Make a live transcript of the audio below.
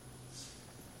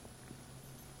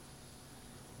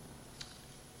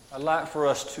I'd like for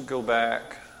us to go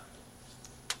back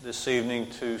this evening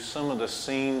to some of the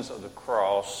scenes of the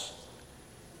cross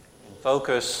and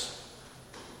focus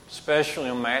especially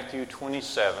on Matthew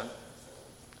 27.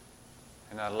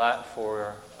 And I'd like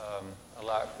for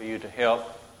you to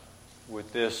help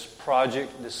with this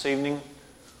project this evening.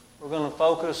 We're going to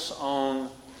focus on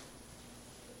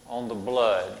the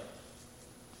blood.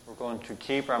 We're going to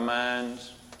keep our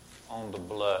minds on the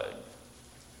blood.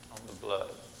 On the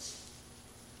blood.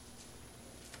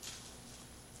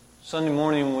 Sunday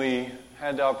morning we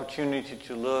had the opportunity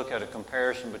to look at a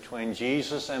comparison between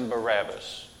Jesus and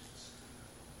Barabbas.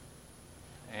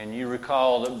 And you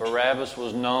recall that Barabbas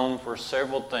was known for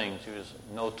several things. He was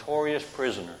a notorious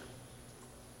prisoner.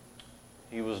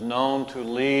 He was known to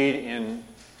lead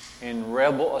in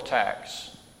rebel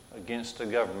attacks against the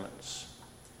governments.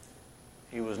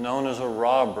 He was known as a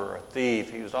robber, a thief.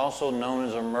 He was also known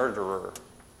as a murderer.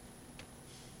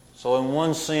 So in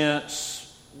one sense,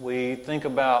 we think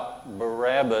about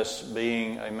Barabbas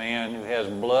being a man who has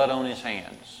blood on his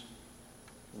hands.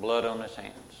 Blood on his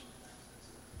hands.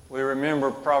 We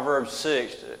remember Proverbs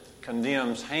 6 that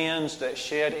condemns hands that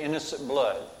shed innocent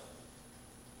blood.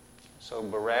 So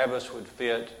Barabbas would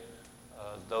fit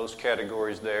those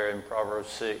categories there in Proverbs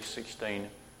 6, 16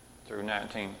 through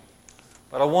 19.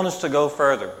 But I want us to go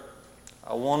further.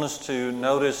 I want us to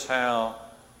notice how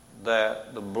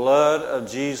that the blood of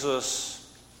Jesus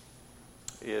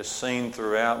is seen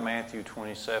throughout Matthew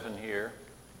 27 here.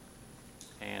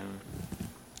 And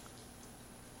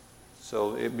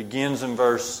so it begins in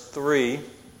verse 3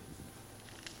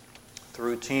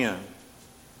 through 10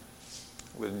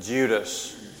 with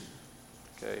Judas.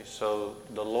 Okay, so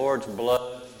the Lord's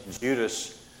blood,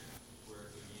 Judas.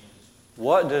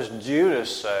 What does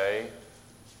Judas say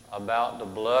about the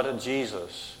blood of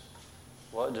Jesus?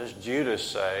 What does Judas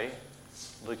say?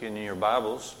 Looking in your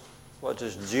Bibles. What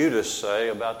does Judas say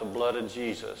about the blood of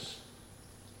Jesus?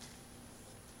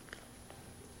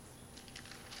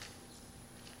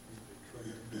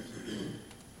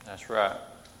 That's right,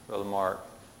 Brother Mark.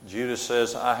 Judas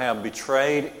says, I have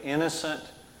betrayed innocent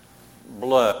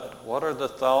blood. What are the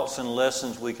thoughts and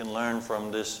lessons we can learn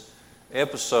from this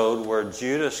episode where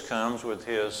Judas comes with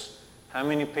his, how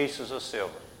many pieces of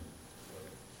silver?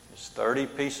 His 30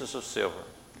 pieces of silver.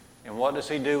 And what does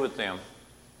he do with them?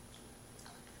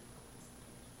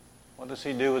 What does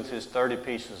he do with his 30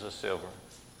 pieces of silver?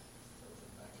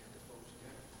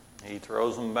 He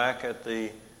throws them back at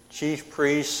the chief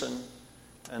priests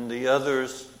and the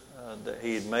others that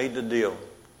he had made the deal,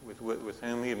 with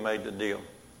whom he had made the deal.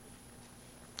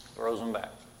 Throws them back.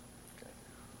 Okay.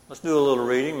 Let's do a little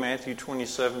reading. Matthew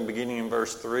 27, beginning in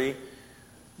verse 3.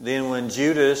 Then when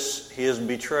Judas, his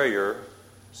betrayer,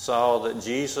 saw that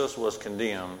Jesus was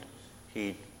condemned,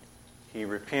 he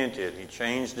repented, he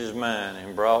changed his mind,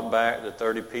 and brought back the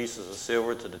 30 pieces of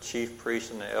silver to the chief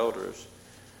priests and the elders,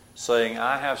 saying,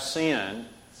 I have sinned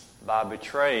by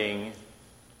betraying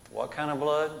what kind of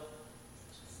blood?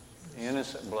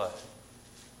 Innocent blood.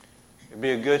 It'd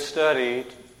be a good study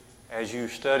as you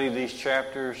study these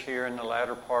chapters here in the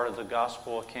latter part of the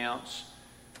gospel accounts.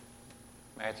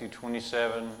 Matthew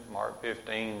 27, Mark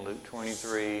 15, Luke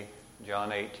 23,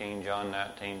 John 18, John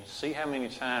 19. See how many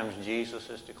times Jesus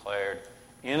is declared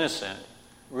innocent,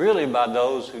 really by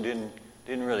those who didn't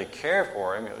really care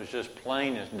for him. It was just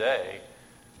plain as day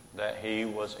that he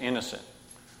was innocent.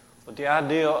 But the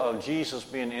idea of Jesus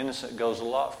being innocent goes a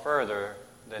lot further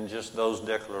than just those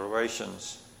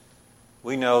declarations.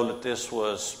 We know that this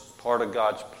was part of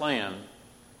God's plan,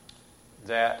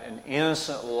 that an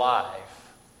innocent life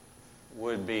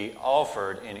would be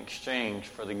offered in exchange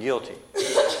for the guilty.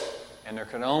 And there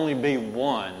could only be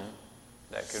one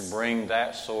that could bring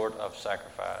that sort of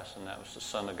sacrifice, and that was the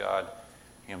Son of God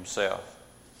himself.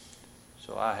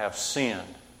 So I have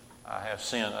sinned. I have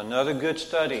sinned. Another good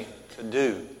study to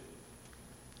do,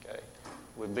 okay,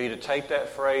 would be to take that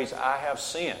phrase, I have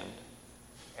sinned,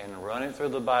 and run it through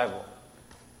the Bible.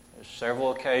 There's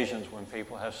several occasions when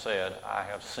people have said, I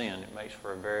have sinned. It makes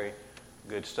for a very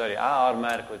good study. I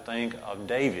automatically think of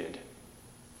David.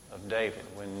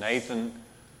 When Nathan,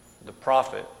 the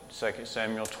prophet, 2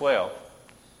 Samuel 12,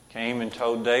 came and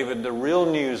told David the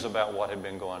real news about what had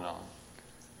been going on.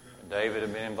 David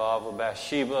had been involved with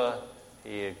Bathsheba.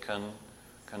 He had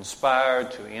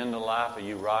conspired to end the life of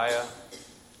Uriah.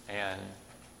 And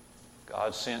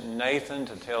God sent Nathan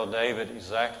to tell David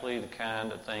exactly the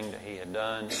kind of thing that he had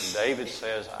done. And David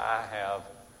says, I have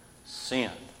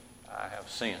sinned. I have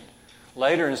sinned.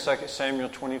 Later in 2 Samuel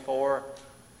 24,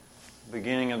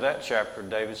 beginning of that chapter,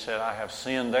 David said, I have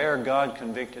sinned. There God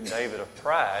convicted David of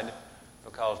pride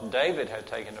because David had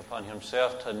taken upon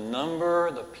himself to number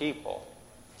the people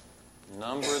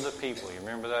Number the people. You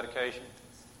remember that occasion?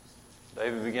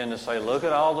 David began to say, look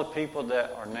at all the people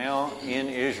that are now in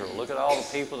Israel. Look at all the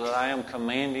people that I am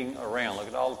commanding around. Look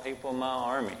at all the people in my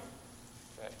army.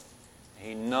 Okay.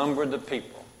 He numbered the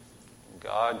people.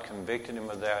 God convicted him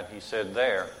of that. He said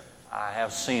there, I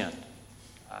have sinned.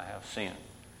 I have sinned.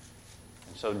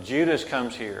 And so Judas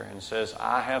comes here and says,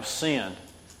 I have sinned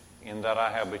in that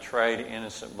I have betrayed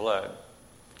innocent blood.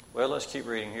 Well, let's keep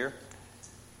reading here.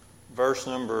 Verse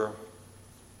number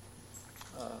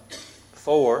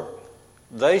 4.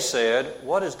 They said,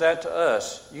 what is that to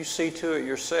us? You see to it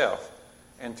yourself.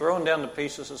 And throwing down the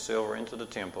pieces of silver into the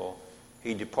temple,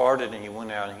 he departed and he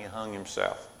went out and he hung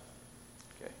himself.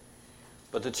 Okay.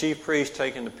 But the chief priest,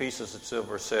 taking the pieces of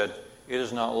silver, said, it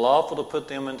is not lawful to put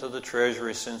them into the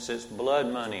treasury since it's blood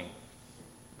money.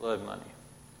 Blood money.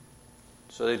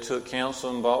 So they took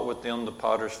counsel and bought with them the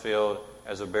potter's field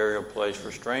as a burial place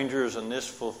for strangers, and this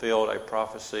fulfilled a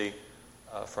prophecy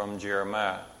from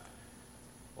Jeremiah.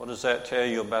 What does that tell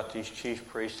you about these chief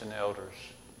priests and elders?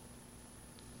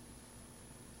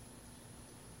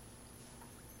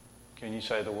 Can you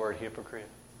say the word hypocrite?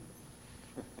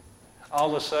 All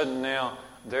of a sudden now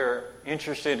they're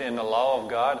interested in the law of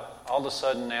God. All of a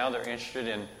sudden now they're interested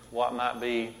in what might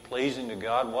be pleasing to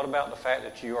God. What about the fact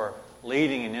that you are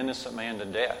leading an innocent man to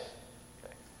death?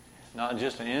 Okay. Not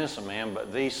just an innocent man,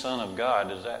 but the Son of God.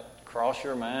 Does that cross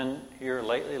your mind here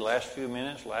lately, last few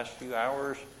minutes, last few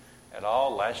hours? At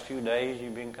all, last few days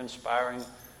you've been conspiring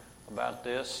about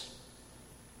this?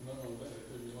 No, it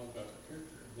was not about the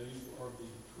character. They are the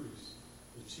priests,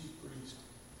 the chief priest,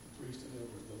 the priest and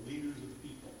elders, the leaders of the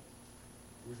people,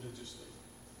 religiously.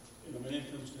 And a man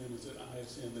comes to them and said, I have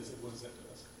sinned. They said, what is that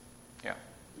to us? Yeah.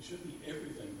 It should be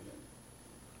everything to them.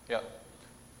 Yeah.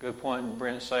 Good point.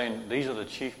 Brent's saying these are the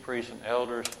chief priests and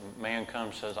elders. A man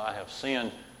comes and says, I have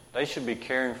sinned. They should be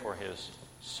caring for his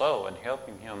soul and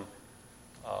helping him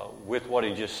with what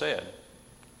he just said.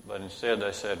 But instead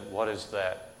they said, what is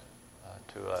that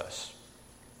to us?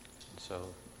 So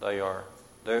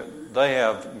they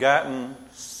have gotten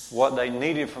what they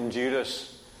needed from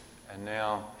Judas, and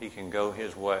now he can go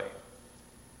his way.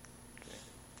 Okay.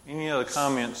 Any other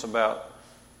comments about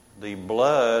the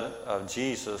blood of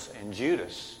Jesus and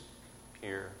Judas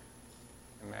here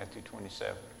in Matthew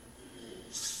 27?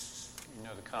 Any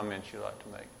other comments you'd like to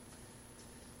make?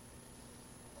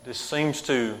 This seems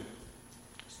to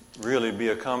really be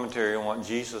a commentary on what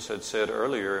Jesus had said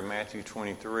earlier in Matthew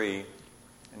 23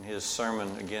 in his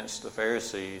sermon against the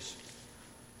Pharisees.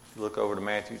 If you look over to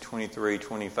Matthew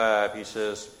 23:25, he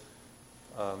says,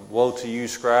 woe to you,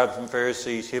 scribes and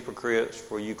Pharisees, hypocrites,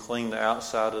 for you clean the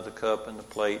outside of the cup and the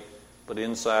plate, but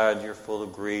inside you're full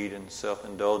of greed and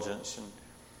self-indulgence. And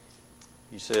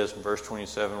he says in verse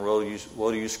 27, woe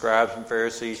to you, scribes and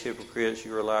Pharisees, hypocrites,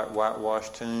 you are like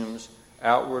whitewashed tombs,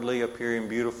 outwardly appearing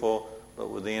beautiful, but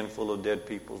within full of dead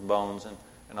people's bones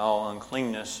and all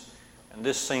uncleanness. And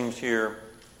this seems here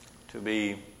to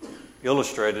be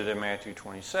illustrated in Matthew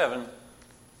 27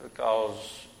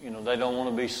 because, they don't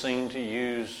want to be seen to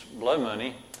use blood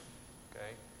money. Okay,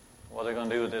 what are they going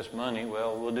to do with this money?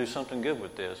 Well, we'll do something good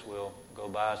with this. We'll go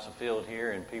buy us a field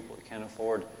here, and people that can't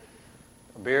afford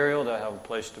a burial, they'll have a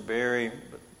place to bury.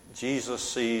 But Jesus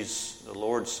sees, the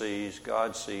Lord sees,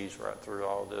 God sees right through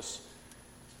all this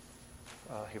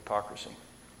hypocrisy.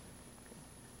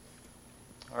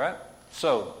 All right,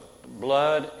 so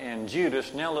blood and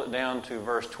Judas. Now look down to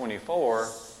verse 24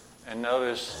 and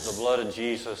notice the blood of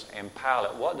Jesus and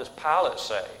Pilate. What does Pilate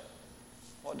say?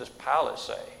 What does Pilate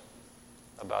say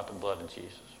about the blood of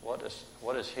Jesus? What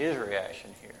is his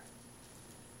reaction here?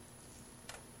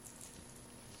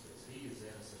 He says he is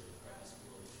innocent of Christ's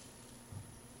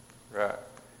blood. Right.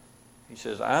 He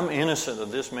says, I'm innocent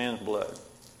of this man's blood.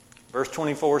 Verse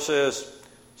 24 says,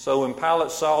 so when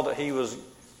Pilate saw that he was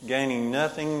gaining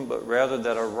nothing, but rather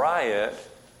that a riot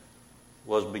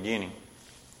was beginning.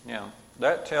 Now,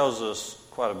 that tells us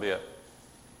quite a bit.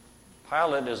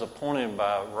 Pilate is appointed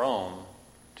by Rome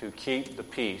to keep the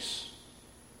peace.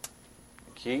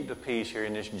 Keep the peace here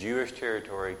in this Jewish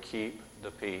territory. Keep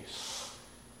the peace.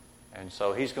 And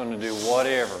so he's going to do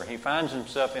whatever. He finds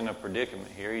himself in a predicament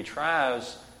here. He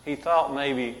thought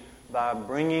maybe by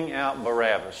bringing out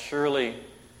Barabbas, surely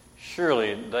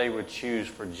they would choose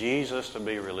for Jesus to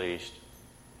be released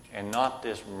and not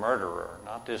this murderer,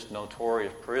 not this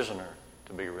notorious prisoner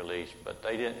to be released. But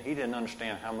he didn't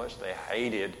understand how much they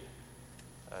hated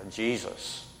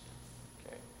Jesus.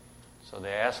 Okay. So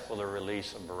they asked for the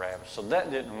release of Barabbas. So that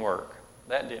didn't work.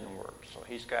 So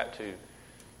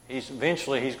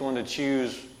eventually he's going to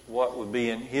choose what would be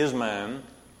in his mind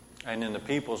and in the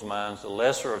people's minds the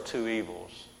lesser of two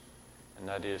evils. and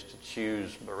that is to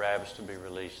choose Barabbas to be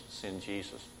released and send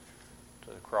Jesus to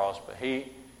the cross. But he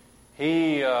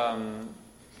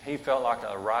felt like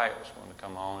a riot was going to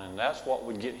come on, and that's what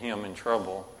would get him in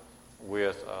trouble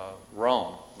with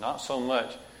Rome. Not so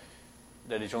much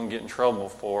that he's going to get in trouble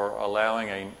for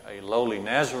allowing a lowly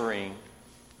Nazarene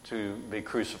to be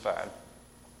crucified,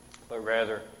 but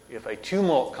rather if a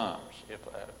tumult comes, if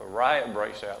a riot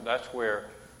breaks out, that's where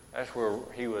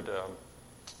he would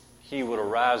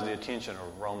arouse the attention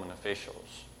of Roman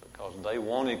officials, because they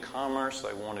wanted commerce,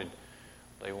 they wanted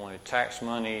tax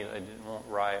money, they didn't want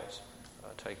riots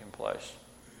taking place.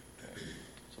 Okay.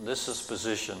 So this is the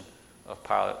position of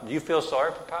Pilate. Do you feel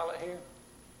sorry for Pilate here?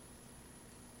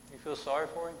 You feel sorry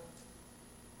for him?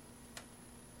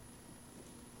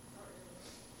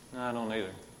 No, I don't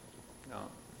either. No.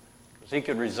 Because he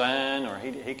could resign, or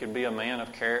he could be a man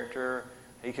of character.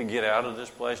 He could get out of this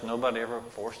place. Nobody ever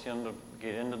forced him to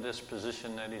get into this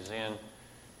position that he's in.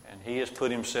 And he has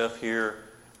put himself here,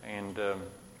 and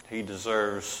he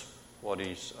deserves what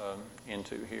he's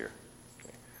into here.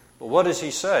 Okay. But what does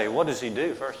he say? What does he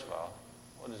do, first of all?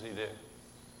 What does he do?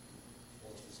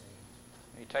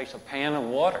 He takes a pan of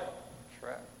water. That's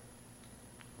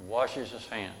right. Washes his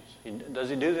hands. Does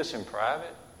he do this in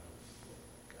private?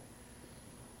 Okay.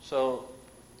 So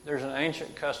there's an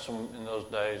ancient custom in those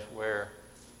days where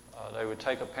they would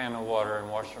take a pan of water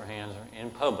and wash their hands in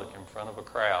public in front of a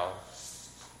crowd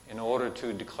in order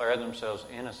to declare themselves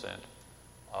innocent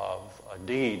of a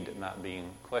deed that might be in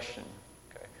question.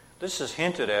 Okay. This is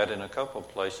hinted at in a couple of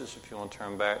places. If you want to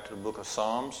turn back to the book of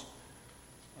Psalms,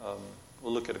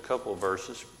 we'll look at a couple of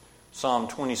verses. Psalm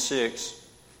 26,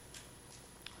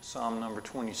 Psalm number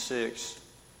 26,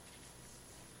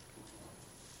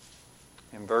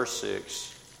 in verse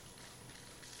 6.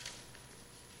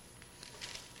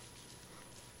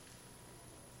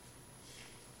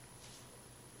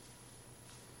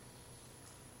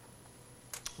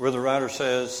 Where the writer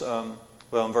says, in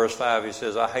verse 5, he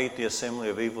says, I hate the assembly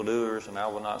of evildoers, and I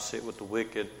will not sit with the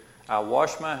wicked. I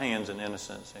wash my hands in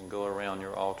innocence and go around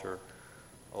your altar,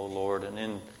 O Lord. And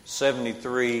in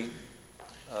 73,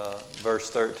 verse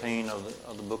 13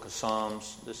 of the book of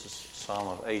Psalms, this is Psalm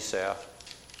of Asaph,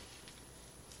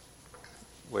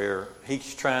 where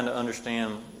he's trying to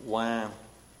understand why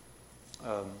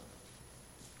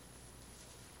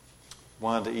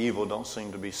the evil don't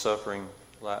seem to be suffering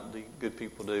like the good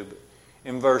people do. But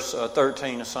in verse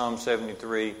 13 of Psalm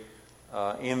 73,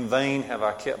 in vain have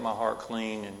I kept my heart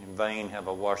clean, and in vain have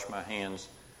I washed my hands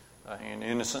in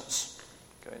innocence.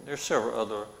 Okay, there's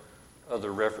several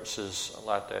other references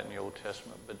like that in the Old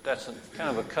Testament, but that's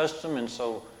kind of a custom, and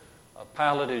so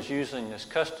Pilate is using this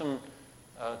custom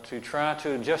to try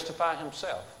to justify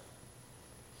himself.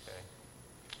 Okay.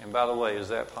 And by the way, is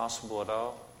that possible at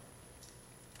all?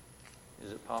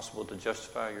 Is it possible to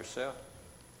justify yourself?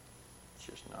 It's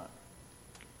just not.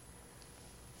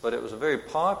 But it was a very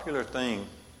popular thing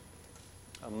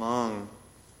among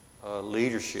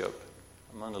leadership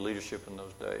in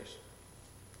those days.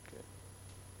 Okay.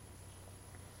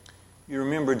 You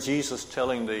remember Jesus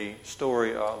telling the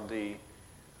story of the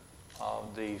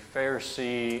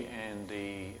Pharisee and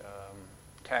the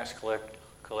tax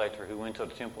collector who went to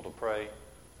the temple to pray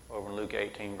over in Luke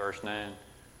 18, verse 9.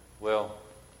 Well,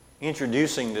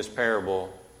 introducing this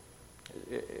parable,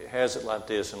 it has it like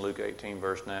this in Luke 18,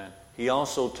 verse 9. He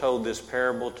also told this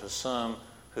parable to some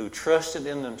who trusted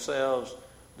in themselves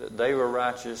that they were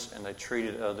righteous, and they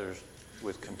treated others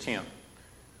with contempt.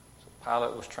 So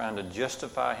Pilate was trying to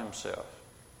justify himself,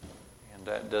 and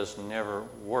that does never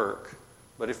work.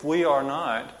 But if we are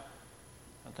not,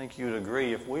 I think you would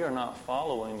agree, if we are not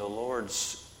following the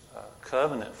Lord's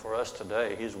covenant for us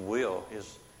today, His will,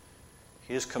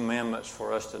 His commandments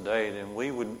for us today, then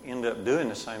we would end up doing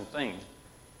the same thing.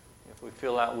 If we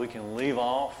feel like we can leave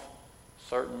off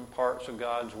certain parts of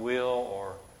God's will,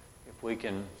 or if we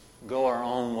can go our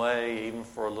own way even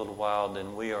for a little while,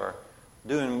 then we are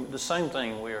doing the same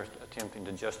thing. We are attempting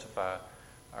to justify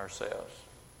ourselves.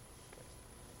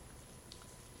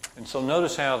 And so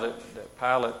notice how that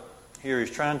Pilate here is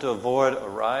trying to avoid a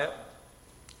riot,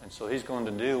 and so he's going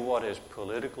to do what is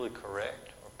politically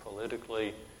correct or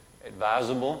politically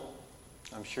advisable.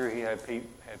 I'm sure he had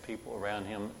people around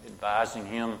him advising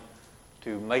him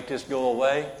to make this go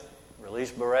away,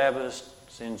 release Barabbas,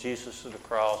 send Jesus to the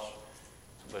cross,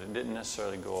 but it didn't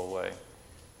necessarily go away.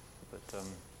 But all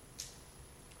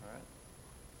right.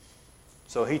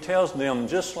 So he tells them,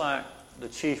 just like the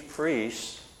chief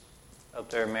priests up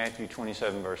there in Matthew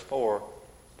 27, verse 4,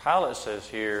 Pilate says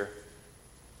here,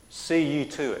 see ye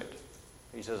to it.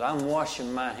 He says, I'm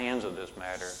washing my hands of this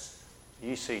matter.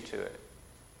 You see to it.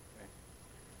 Okay.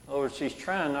 In other other words, he's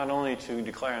trying not only to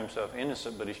declare himself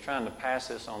innocent, but he's trying to pass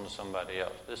this on to somebody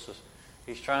else.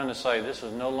 He's trying to say, this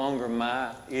is no longer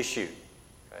my issue.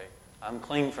 Okay? I'm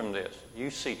clean from this. You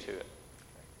see to it. Okay?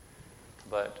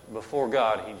 But before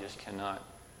God, he just cannot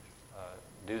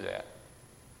do that.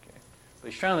 Okay?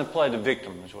 But he's trying to play the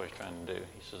victim is what he's trying to do.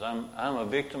 He says, I'm a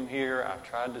victim here. I've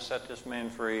tried to set this man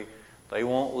free. They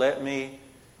won't let me.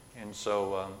 And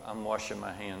so I'm washing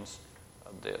my hands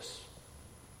of this.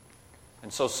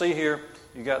 And so see here,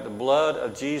 you got the blood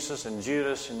of Jesus in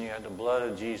Judas, and you got the blood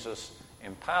of Jesus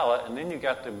in Pilate, and then you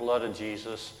got the blood of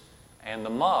Jesus and the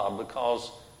mob,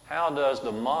 because how does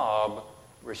the mob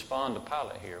respond to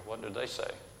Pilate here? What did they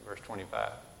say? Verse 25.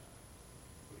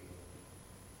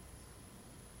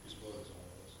 His blood is on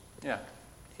us. Yeah.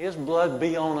 His blood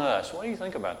be on us. What do you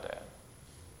think about that?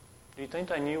 Do you think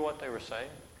they knew what they were saying?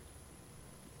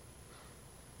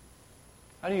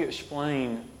 How do you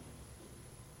explain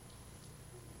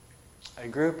a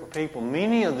group of people,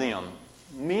 many of them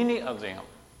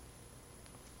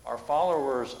are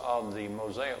followers of the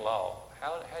Mosaic Law?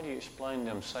 How do you explain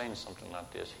them saying something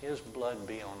like this? His blood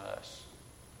be on us.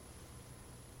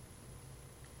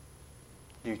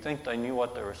 Do you think they knew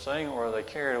what they were saying, or are they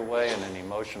carried away in an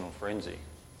emotional frenzy?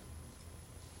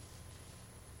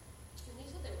 And you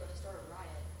said they were going to start a riot.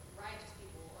 Riotous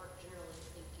people aren't generally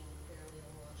thinking fairly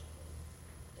or logically.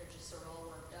 They're just sort of all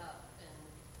worked up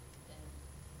and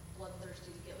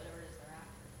bloodthirsty to get whatever it is they're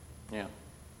after. Yeah.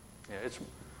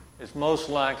 It's most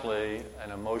likely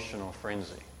an emotional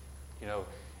frenzy. You know,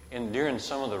 during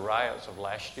some of the riots of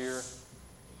last year,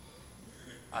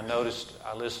 I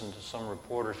listened to some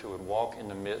reporters who would walk in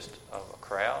the midst of a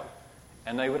crowd,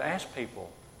 and they would ask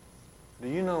people, do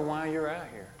you know why you're out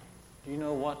here? Do you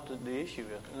know what the issue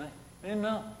is? And they didn't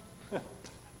know.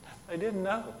 They didn't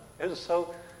know. It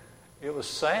was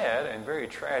sad and very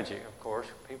tragic, of course,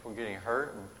 people getting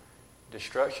hurt and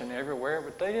destruction everywhere,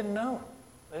 but they didn't know.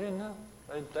 They didn't know.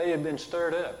 They had been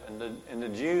stirred up, and the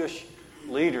Jewish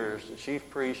leaders, the chief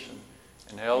priests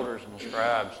and elders and the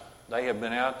scribes, they have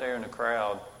been out there in the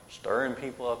crowd stirring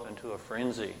people up into a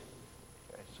frenzy.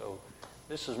 Okay, so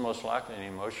this is most likely an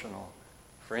emotional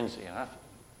frenzy. And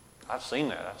I've seen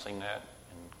that. I've seen that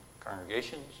in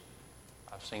congregations.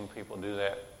 I've seen people do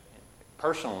that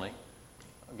personally,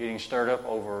 getting stirred up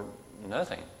over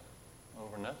nothing.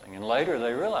 And later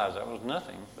they realize that was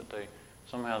nothing, but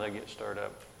somehow they get stirred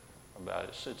up about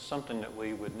it. So it's something that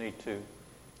we would need to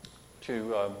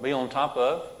be on top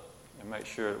of and make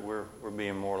sure that we're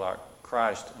being more like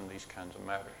Christ in these kinds of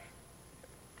matters.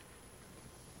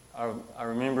 I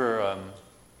remember,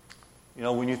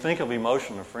 when you think of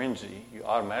emotional frenzy, you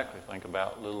automatically think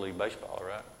about Little League baseball,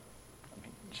 right? I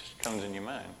mean, it just comes in your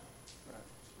mind. Right?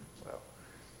 Well,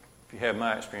 if you had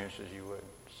my experiences, you would.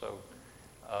 So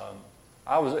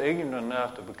I was ignorant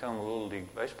enough to become a Little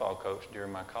League baseball coach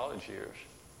during my college years.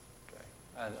 Okay?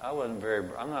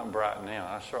 I'm not bright now.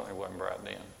 I certainly wasn't bright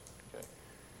then. Okay?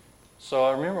 So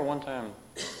I remember one time,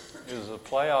 it was a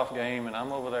playoff game, and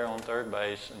I'm over there on third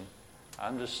base, and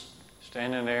I'm just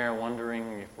standing there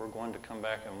wondering if we're going to come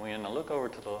back and win. I look over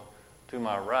to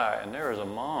my right, and there is a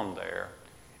mom there,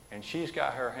 and she's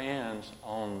got her hands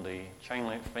on the chain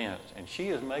link fence, and she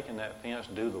is making that fence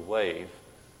do the wave.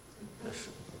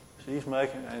 She's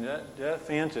making, and that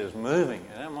fence is moving,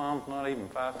 and that mom's not even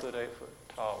 5 foot, 8 foot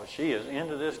tall. But she is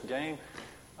into this game.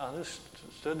 I just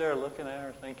stood there looking at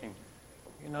her, thinking,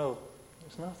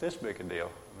 it's not this big a deal.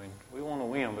 I mean, we want to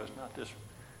win, but it's not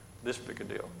this big a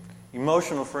deal.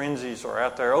 Emotional frenzies are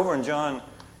out there. Over in John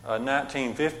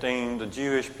 19:15, the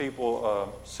Jewish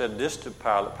people said this to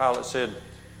Pilate. Pilate said,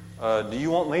 do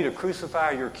you want me to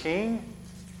crucify your king?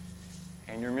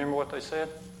 And you remember what they said?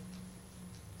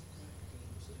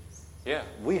 Yeah,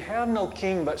 we have no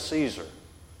king but Caesar.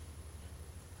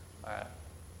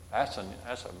 That's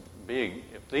a big,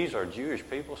 if these are Jewish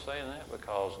people saying that,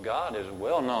 because God is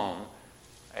well known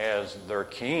as their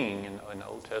king in the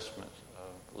Old Testament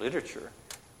literature.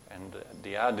 And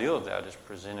the idea of that is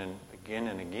presented again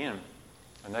and again.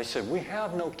 And they said, we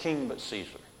have no king but Caesar.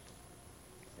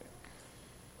 Okay.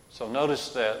 So notice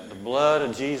that the blood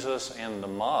of Jesus and the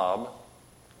mob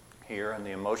here, and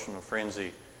the emotional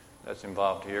frenzy that's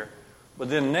involved here. But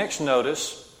then next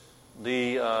notice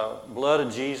the blood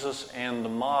of Jesus and the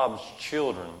mob's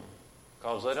children.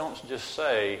 Because they don't just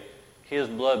say, his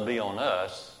blood be on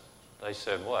us. They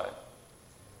said what?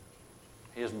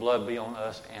 His blood be on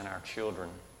us and our children.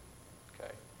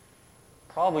 Okay.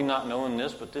 Probably not knowing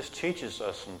this, but this teaches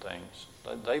us some things.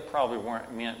 They probably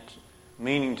weren't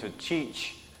meaning to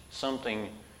teach something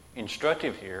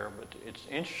instructive here, but it's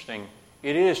interesting.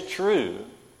 It is true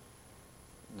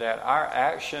that our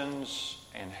actions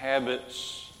and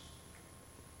habits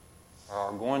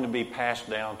are going to be passed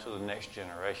down to the next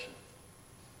generation.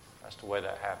 That's the way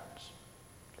that happens.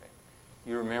 Okay.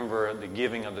 You remember the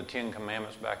giving of the Ten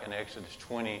Commandments back in Exodus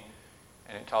 20,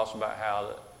 and it talks about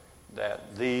how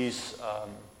that these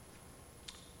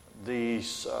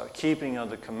keeping of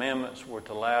the commandments were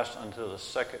to last until the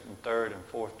second and third and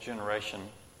fourth generation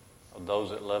of those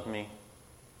that love me.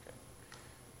 Okay.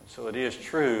 And so it is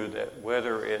true that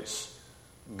whether it's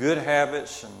good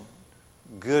habits and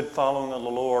good following of the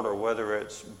Lord, or whether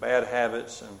it's bad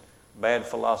habits and bad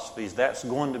philosophies, that's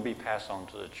going to be passed on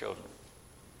to the children.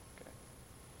 Okay.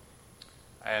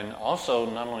 And also,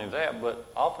 not only that, but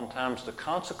oftentimes the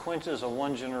consequences of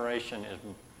one generation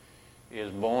is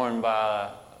borne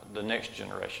by the next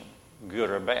generation, good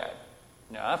or bad.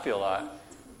 Now, I feel like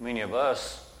many of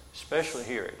us, especially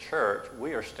here at church,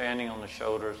 we are standing on the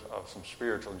shoulders of some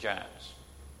spiritual giants.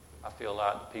 I feel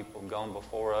like the people gone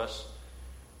before us,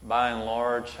 by and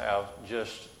large, have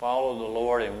just followed the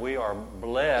Lord, and we are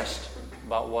blessed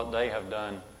by what they have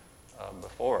done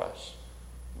before us.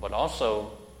 But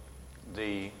also,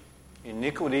 the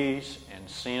iniquities and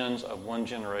sins of one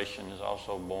generation is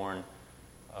also borne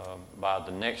by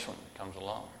the next one that comes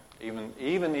along.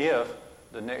 Even if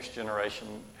the next generation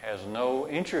has no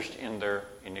interest in their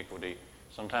iniquity,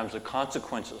 sometimes the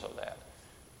consequences of that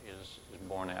is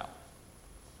borne out.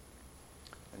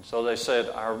 And so they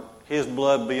said, His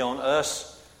blood be on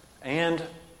us and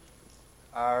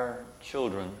our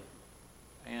children.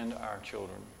 And our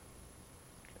children.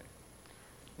 Okay.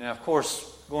 Now, of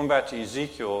course, going back to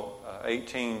Ezekiel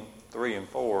 18:3 and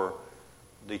 4,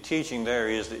 the teaching there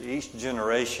is that each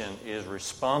generation is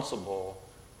responsible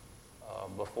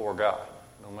before God.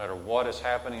 No matter what is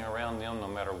happening around them, no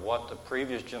matter what the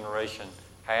previous generation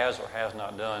has or has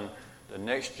not done, the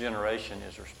next generation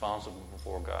is responsible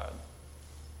before God.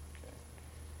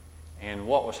 And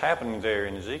what was happening there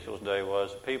in Ezekiel's day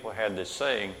was people had this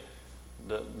saying,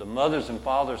 the mothers and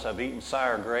fathers have eaten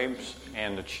sour grapes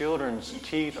and the children's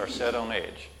teeth are set on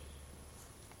edge.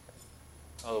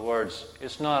 In other words,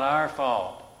 it's not our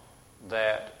fault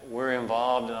that we're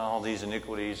involved in all these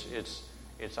iniquities.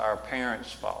 It's our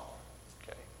parents' fault.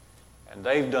 Okay? And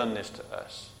they've done this to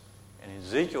us. And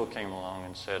Ezekiel came along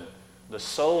and said, the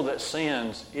soul that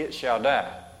sins, it shall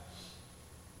die.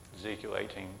 Ezekiel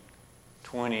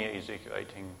 18:20, Ezekiel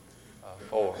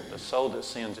 18:4. The soul that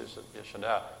sins, it shall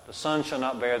die. The son shall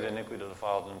not bear the iniquity of the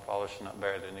father, and the father shall not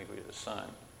bear the iniquity of the son.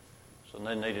 So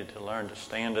they needed to learn to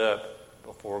stand up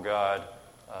before God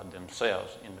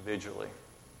themselves individually.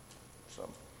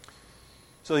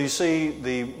 So you see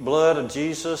the blood of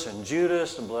Jesus and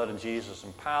Judas, the blood of Jesus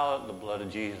and Pilate, the blood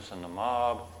of Jesus and the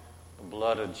mob, the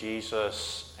blood of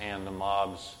Jesus and the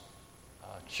mob's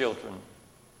children.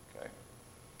 Okay.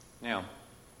 Now,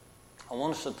 I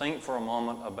want us to think for a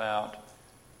moment about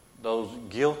those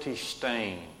guilty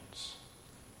stains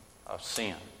of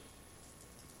sin.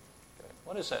 Okay.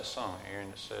 What is that song, Aaron,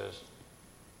 that says,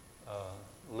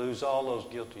 lose all those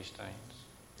guilty stains?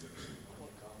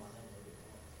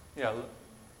 Yeah,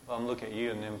 I'm looking at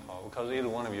you and them, Paul, because either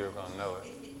one of you are going to know it.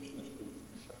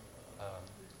 So,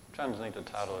 I'm trying to think the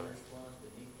title of it.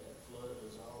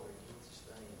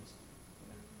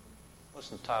 What's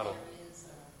the title?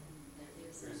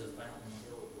 There's a fountain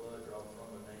filled with blood drawn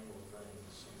from the Daniel's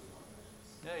veins.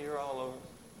 Yeah, you're all over.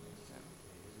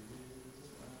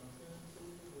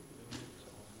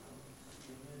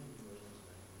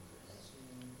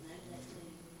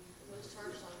 Most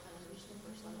Tar song titles are just the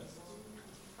first line of the song.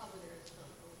 Probably there is a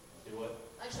fountain. Do what?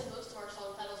 Actually, most Tar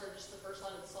song titles are just the first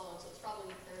line of the song, so it's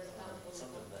probably there is a fountain.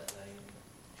 Something of that name.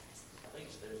 I think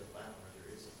it's there's a fountain or there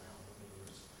is a fountain.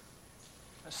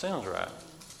 That sounds right.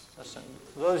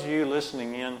 For those of you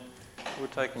listening in, we're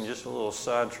taking just a little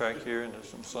sidetrack here into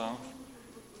some songs.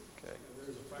 Okay.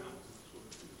 There's a fountain.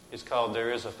 It's called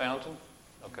There Is a Fountain?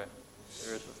 Okay.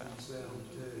 There is a fountain.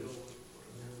 172, there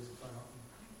is a fountain.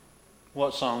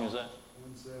 What song is that?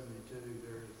 172,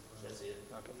 there is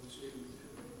a fountain. That's it.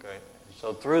 Okay. Okay.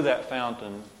 So through that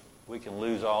fountain, we can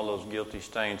lose all those guilty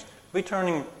stains. Be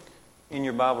turning in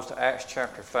your Bibles to Acts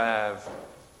chapter 5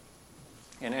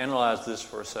 and analyze this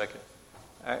for a second.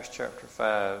 Acts chapter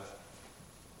 5,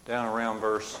 down around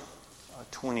verse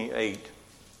 28.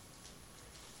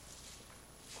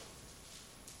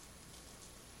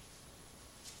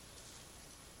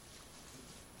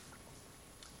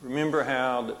 Remember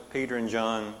how that Peter and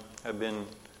John have been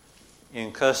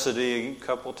in custody a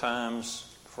couple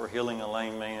times for healing a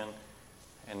lame man,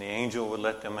 and the angel would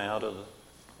let them out and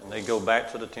they go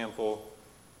back to the temple,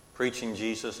 preaching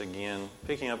Jesus again.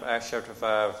 Picking up Acts chapter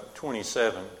 5,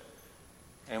 27.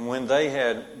 And when they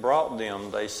had brought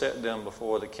them, they set them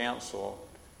before the council,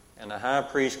 and the high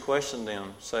priest questioned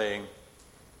them, saying,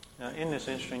 Now, isn't this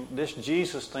interesting? This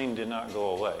Jesus thing did not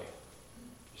go away,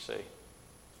 you see.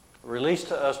 Released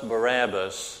to us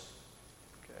Barabbas,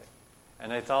 okay,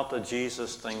 and they thought the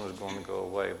Jesus thing was going to go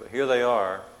away. But here they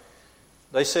are.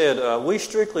 They said, we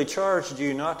strictly charged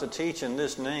you not to teach in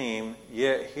this name,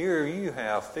 yet here you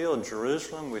have filled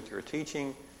Jerusalem with your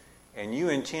teaching, and you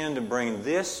intend to bring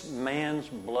this man's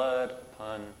blood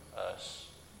upon us.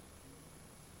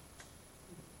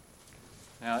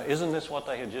 Now, isn't this what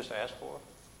they had just asked for?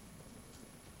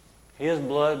 His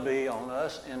blood be on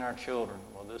us and our children.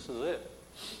 Well, this is it.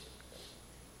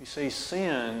 You see,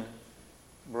 sin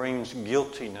brings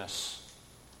guiltiness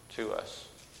to us.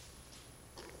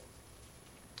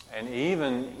 And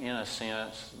even, in a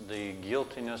sense, the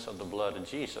guiltiness of the blood of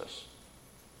Jesus.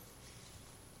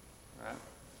 Right?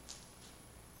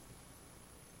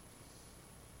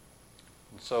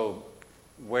 And so,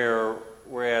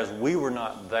 whereas we were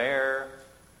not there,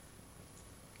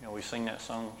 you know, we sing that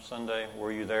song Sunday,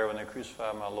 "Were you there when they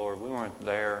crucified my Lord?" We weren't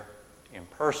there in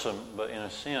person, but in a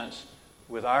sense,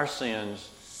 with our sins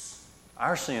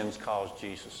caused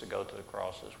Jesus to go to the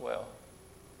cross as well.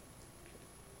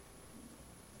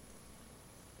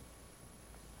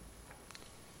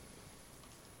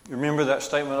 You remember that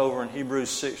statement over in Hebrews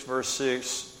 6, verse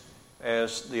 6,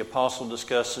 as the apostle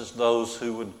discusses those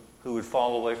who would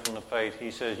fall away from the faith. He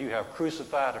says, "You have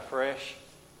crucified afresh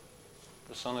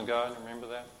the Son of God." Remember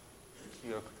that?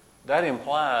 That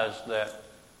implies that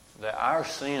our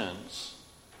sins,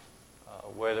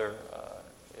 whether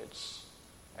it's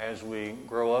as we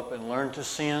grow up and learn to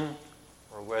sin,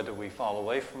 or whether we fall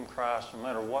away from Christ, no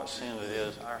matter what sin it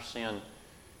is, our sin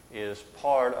is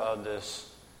part of this,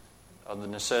 of the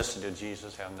necessity of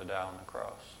Jesus having to die on the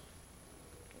cross.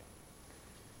 Okay.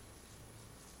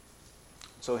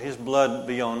 So His blood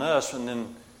be on us,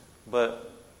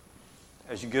 but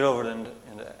as you get over into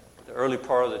the early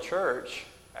part of the church,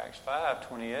 Acts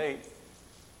 5:28,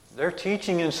 they're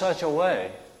teaching in such a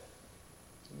way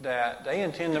that they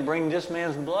intend to bring this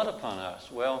man's blood upon us.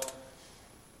 Well,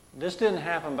 this didn't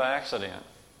happen by accident,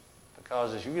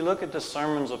 because as you look at the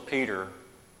sermons of Peter,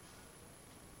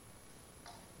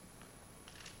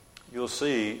 you'll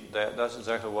see that that's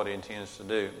exactly what he intends to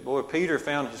do. Boy, Peter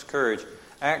found his courage.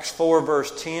 Acts 4,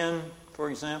 verse 10, for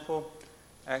example.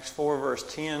 Acts 4, verse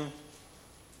 10.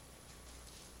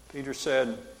 Peter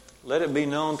said, "Let it be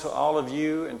known to all of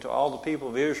you and to all the people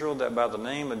of Israel that by the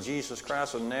name of Jesus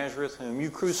Christ of Nazareth, whom you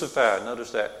crucified,"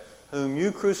 notice that, "whom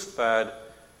you crucified,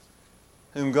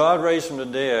 whom God raised from the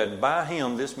dead, by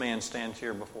Him this man stands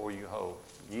here before you whole."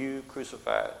 You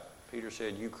crucified. Peter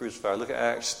said, "You crucified." Look at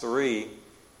Acts 3,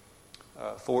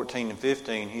 14 and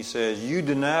 15. He says, "You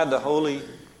denied the holy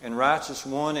and righteous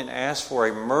one and asked for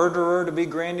a murderer to be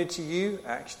granted to you."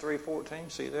 Acts 3:14,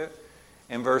 see that?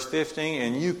 In verse 15,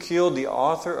 "And you killed the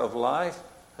author of life,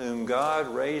 whom God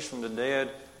raised from the dead.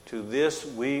 To this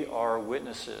we are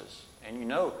witnesses." And you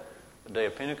know the day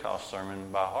of Pentecost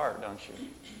sermon by heart, don't you?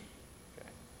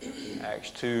 Okay.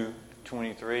 Acts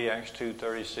 2:23, Acts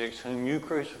 2:36, "Whom you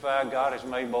crucified, God has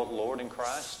made both Lord and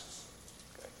Christ."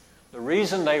 Okay. The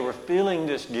reason they were feeling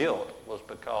this guilt was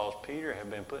because Peter had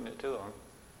been putting it to them.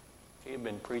 He had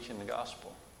been preaching the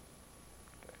gospel.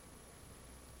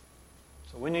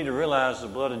 So we need to realize the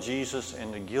blood of Jesus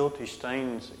and the guilty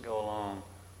stains that go along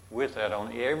with that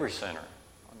on every sinner.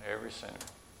 On every sinner.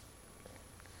 Okay.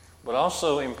 But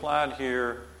also implied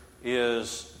here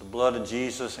is the blood of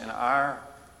Jesus and our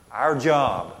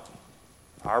job,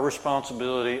 our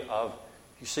responsibility of,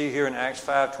 you see here in Acts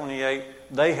 5:28,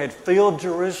 they had filled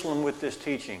Jerusalem with this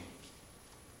teaching.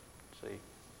 See,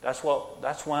 that's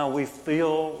why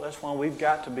we've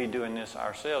got to be doing this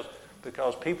ourselves,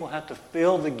 because people have to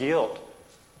feel the guilt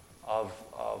of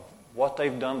what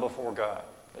they've done before God.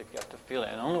 They've got to feel it.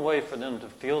 And the only way for them to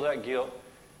feel that guilt,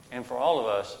 and for all of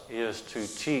us, is to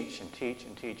teach and teach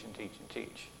and teach and teach and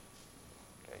teach.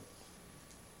 Okay?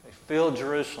 They filled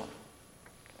Jerusalem.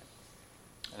 Okay?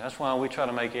 And that's why we try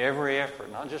to make every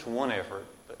effort, not just one effort,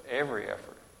 but every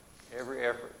effort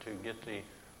to get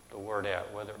the word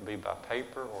out, whether it be by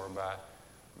paper or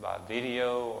by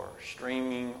video or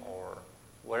streaming or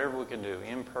whatever we can do,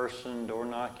 in person, door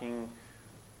knocking,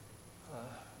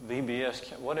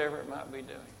 VBS, whatever it might be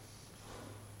doing.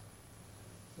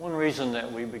 One reason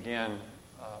that we began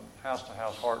House to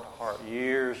House, Heart to Heart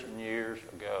years and years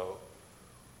ago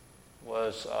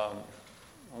was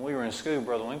when we were in school,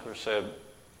 Brother Winkler said,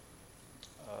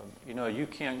 you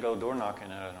can't go door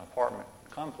knocking at an apartment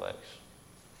complex.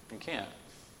 You can't.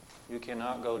 You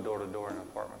cannot go door to door in an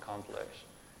apartment complex.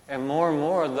 And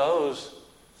more of those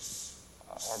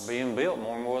are being built.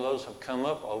 More and more of those have come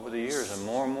up over the years, and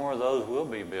more of those will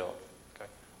be built. Okay?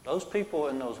 Those people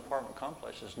in those apartment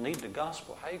complexes need the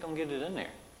gospel. How are you going to get it in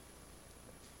there?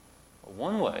 Well,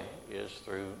 one way is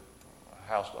through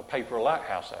a paper like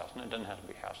House House. And it doesn't have to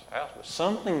be House to House, but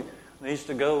something needs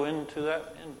to go into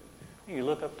that. And you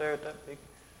look up there at that big,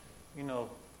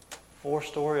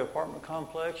 4-story apartment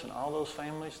complex and all those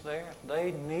families there.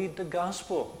 They need the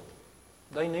gospel.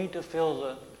 They need to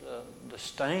feel the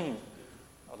stain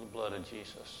of the blood of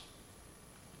Jesus.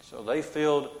 So they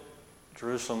filled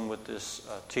Jerusalem with this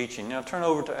teaching. Now turn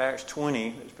over to Acts 20.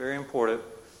 It's very important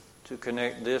to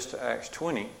connect this to Acts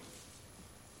 20.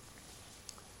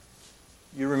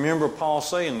 You remember Paul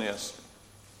saying this.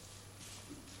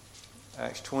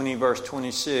 Acts 20, verse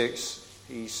 26.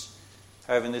 He's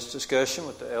having this discussion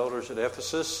with the elders at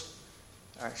Ephesus.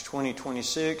 Acts 20,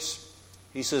 26.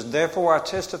 He says, "Therefore I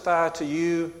testify to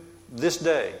you this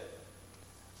day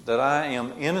that I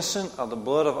am innocent of the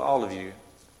blood of all of you.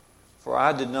 For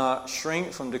I did not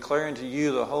shrink from declaring to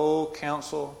you the whole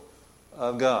counsel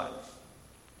of God."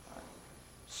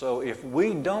 So if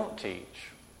we don't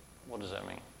teach, what does that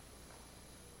mean?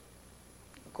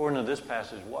 According to this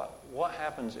passage, what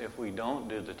happens if we don't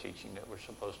do the teaching that we're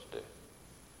supposed to do?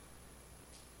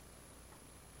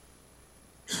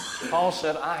 Paul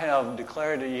said, "I have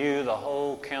declared to you the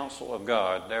whole counsel of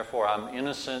God. Therefore, I'm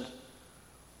innocent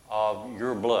of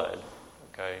your blood."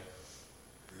 Okay?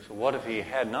 So what if he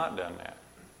had not done that?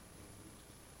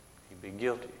 He'd be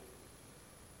guilty.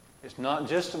 It's not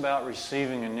just about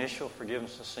receiving initial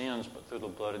forgiveness of sins, but through the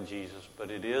blood of Jesus.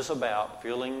 But it is about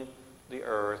filling the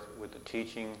earth with the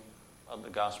teaching of the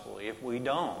gospel. If we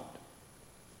don't,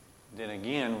 then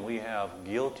again we have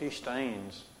guilty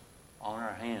stains on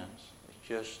our hands. It's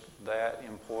just that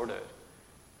important.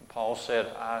 Paul said,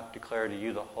 "I declare to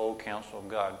you the whole counsel of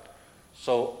God."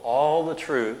 So all the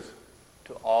truth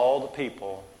to all the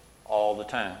people all the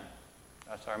time.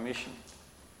 That's our mission.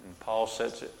 And Paul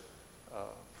sets it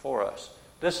for us.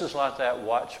 This is like that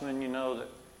watchman, that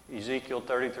Ezekiel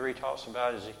 33 talks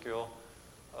about. Ezekiel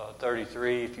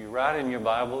 33. If you write in your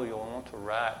Bible, you'll want to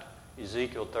write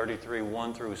Ezekiel 33,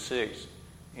 1 through 6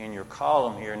 in your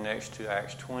column here next to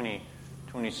Acts 20,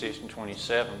 26 and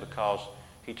 27, because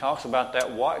he talks about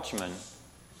that watchman.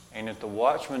 And if the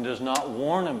watchman does not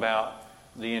warn about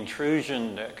the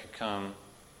intrusion that could come,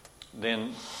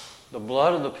 then the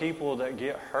blood of the people that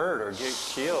get hurt or get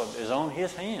killed is on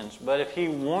his hands. But if he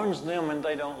warns them and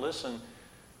they don't listen,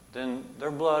 then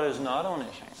their blood is not on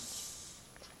his hands.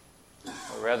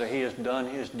 Or rather, he has done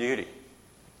his duty.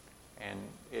 And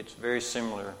it's very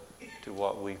similar to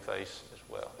what we face as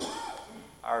well.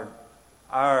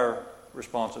 Our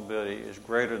responsibility is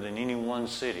greater than any one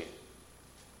city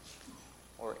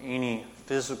or any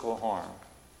physical harm.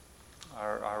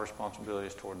 Our responsibility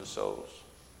is toward the souls.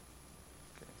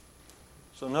 Okay.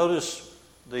 So notice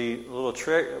the little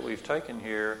trick that we've taken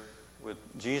here with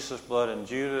Jesus' blood and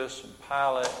Judas and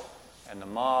Pilate and the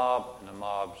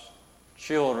mob's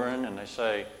children, and they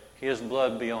say, "His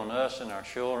blood be on us and our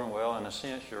children." Well, in a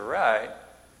sense, you're right.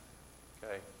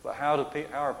 Okay, but how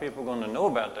are people going to know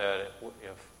about that?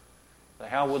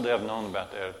 How would they have known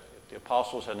about that if the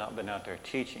apostles had not been out there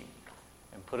teaching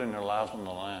and putting their lives on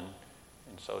the line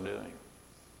in so doing?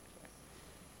 Okay.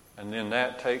 And then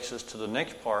that takes us to the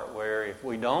next part, where if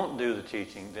we don't do the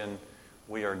teaching, then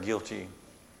we are guilty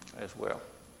as well.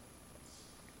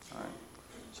 All right.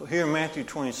 So here in Matthew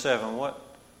 27,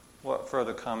 what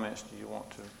further comments do you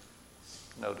want to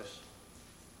notice?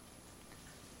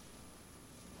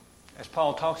 As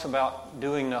Paul talks about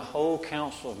doing the whole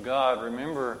counsel of God,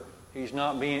 remember, he's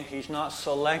not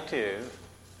selective,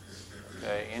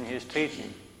 okay, in his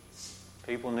teaching.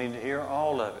 People need to hear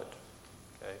all of it.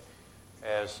 Okay?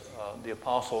 As the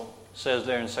apostle says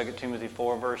there in 2 Timothy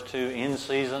 4, verse 2, "In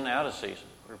season, out of season,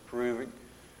 reprove,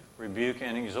 rebuke,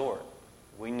 and exhort."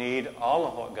 We need all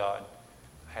of what God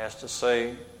has to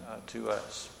say to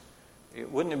us.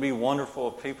 Wouldn't it be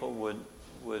wonderful if people would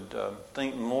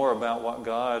think more about what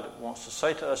God wants to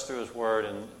say to us through His Word,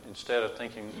 and instead of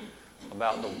thinking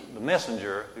about the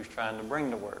messenger who's trying to bring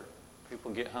the Word?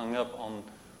 People get hung up on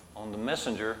the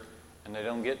messenger and they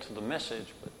don't get to the message,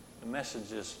 but the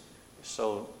message is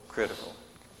so critical.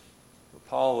 But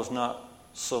Paul was not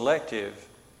selective.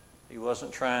 He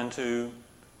wasn't trying to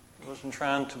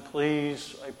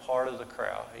please a part of the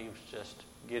crowd. He was just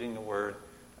getting the Word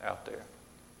out there.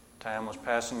 Time was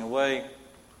passing away.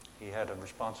 He had a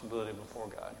responsibility before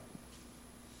God.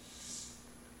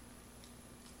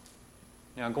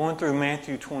 Now, going through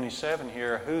Matthew 27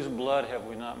 here, whose blood have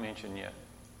we not mentioned yet?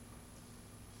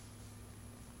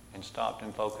 And stopped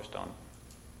and focused on?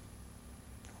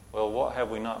 Well, what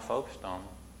have we not focused on?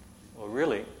 Well,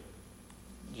 really,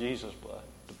 Jesus' blood,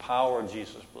 the power of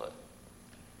Jesus' blood.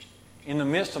 in the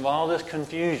midst of all this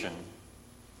confusion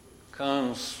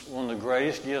comes one of the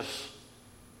greatest gifts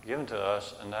given to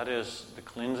us, and that is the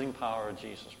cleansing power of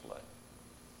Jesus' blood.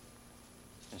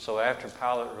 And so after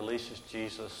Pilate releases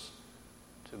Jesus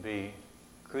to be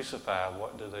crucified,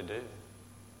 what do?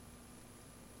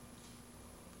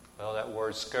 Well, that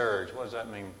word scourge, what does that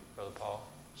mean, Brother Paul?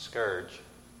 Scourge.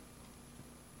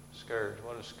 Scourge.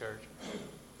 What is scourge?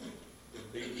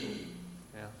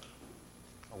 Yeah.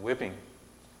 A whipping.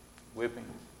 Whipping.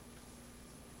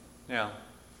 Now,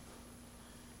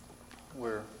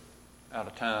 we're out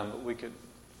of time, but we could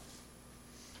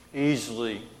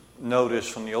easily notice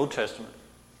from the Old Testament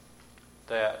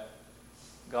that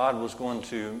God was going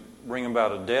to bring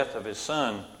about a death of His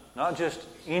Son, not just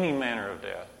any manner of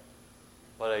death,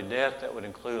 but a death that would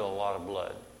include a lot of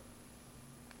blood.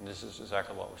 And this is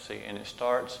exactly what we see. And it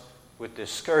starts with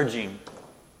this scourging.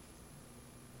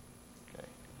 Okay.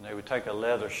 And they would take a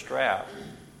leather strap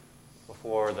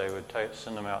before they would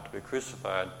send them out to be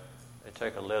crucified. They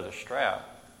take a leather strap,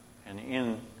 and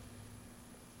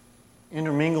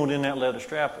intermingled in that leather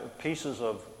strap are pieces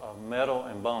of metal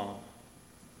and bone.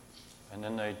 And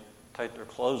then they take their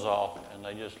clothes off and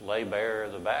they just lay bare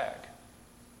the back.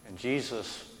 And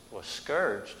Jesus was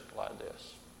scourged like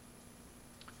this.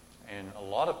 And a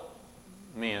lot of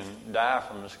men die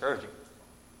from the scourging.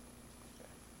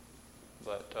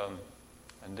 But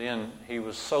and then he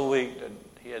was so weak that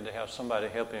he had to have somebody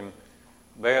help him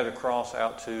bear the cross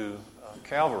out to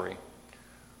Calvary.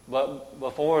 But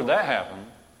before that happened,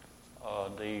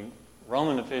 the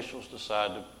Roman officials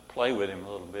decided to play with him a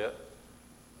little bit.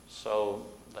 So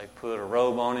they put a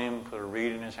robe on him, put a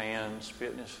reed in his hand,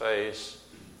 spit in his face.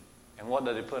 And what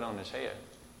did they put on his head?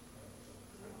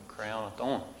 A crown of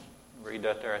thorns. Read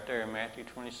that right there in Matthew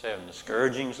 27. The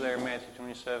scourging's there in Matthew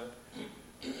 27.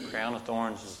 Crown of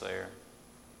thorns is there.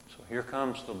 So here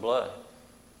comes the blood.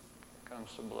 Here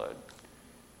comes the blood.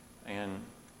 And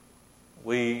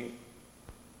we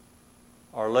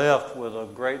are left with a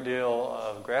great deal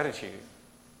of gratitude.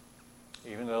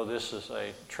 Even though this is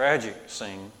a tragic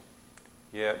scene,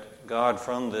 yet God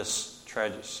from this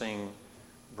tragic scene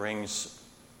brings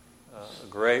a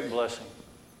great blessing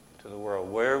to the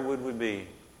world. Where would we be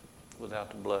without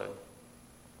the blood?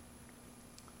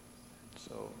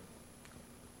 So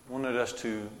I wanted us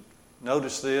to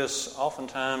notice this.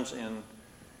 Oftentimes in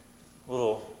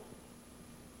little,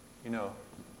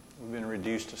 we've been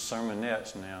reduced to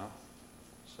sermonettes now.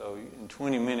 So in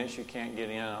 20 minutes you can't get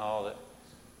in all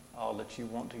that you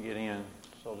want to get in.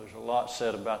 So there's a lot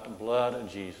said about the blood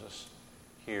of Jesus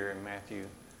here in Matthew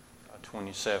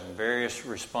 27. Various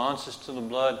responses to the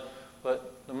blood,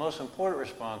 but the most important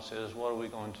response is, what are we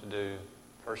going to do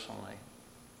personally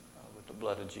with the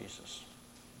blood of Jesus?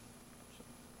 So,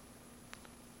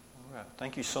 all right.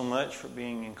 Thank you so much for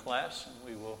being in class, and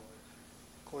we will,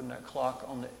 according to that clock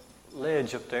on the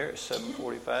ledge up there, it's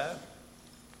 7:45.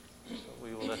 So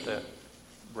we will let that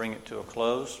bring it to a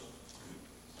close.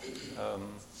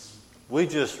 We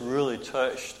just really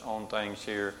touched on things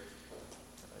here.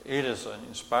 It is an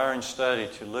inspiring study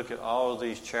to look at all of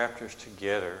these chapters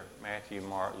together, Matthew,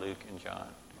 Mark, Luke, and John.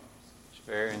 It's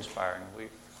very inspiring.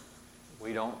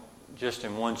 We don't, just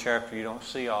in one chapter, you don't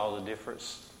see all the different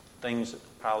things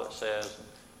that Pilate says, and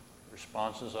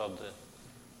responses of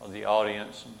the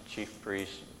audience and the chief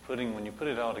priests. When you put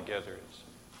it all together, it's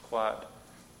quite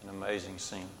an amazing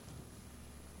scene.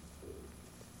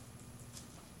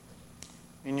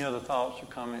 Any other thoughts or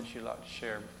comments you'd like to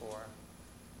share before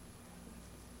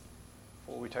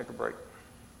we take a break?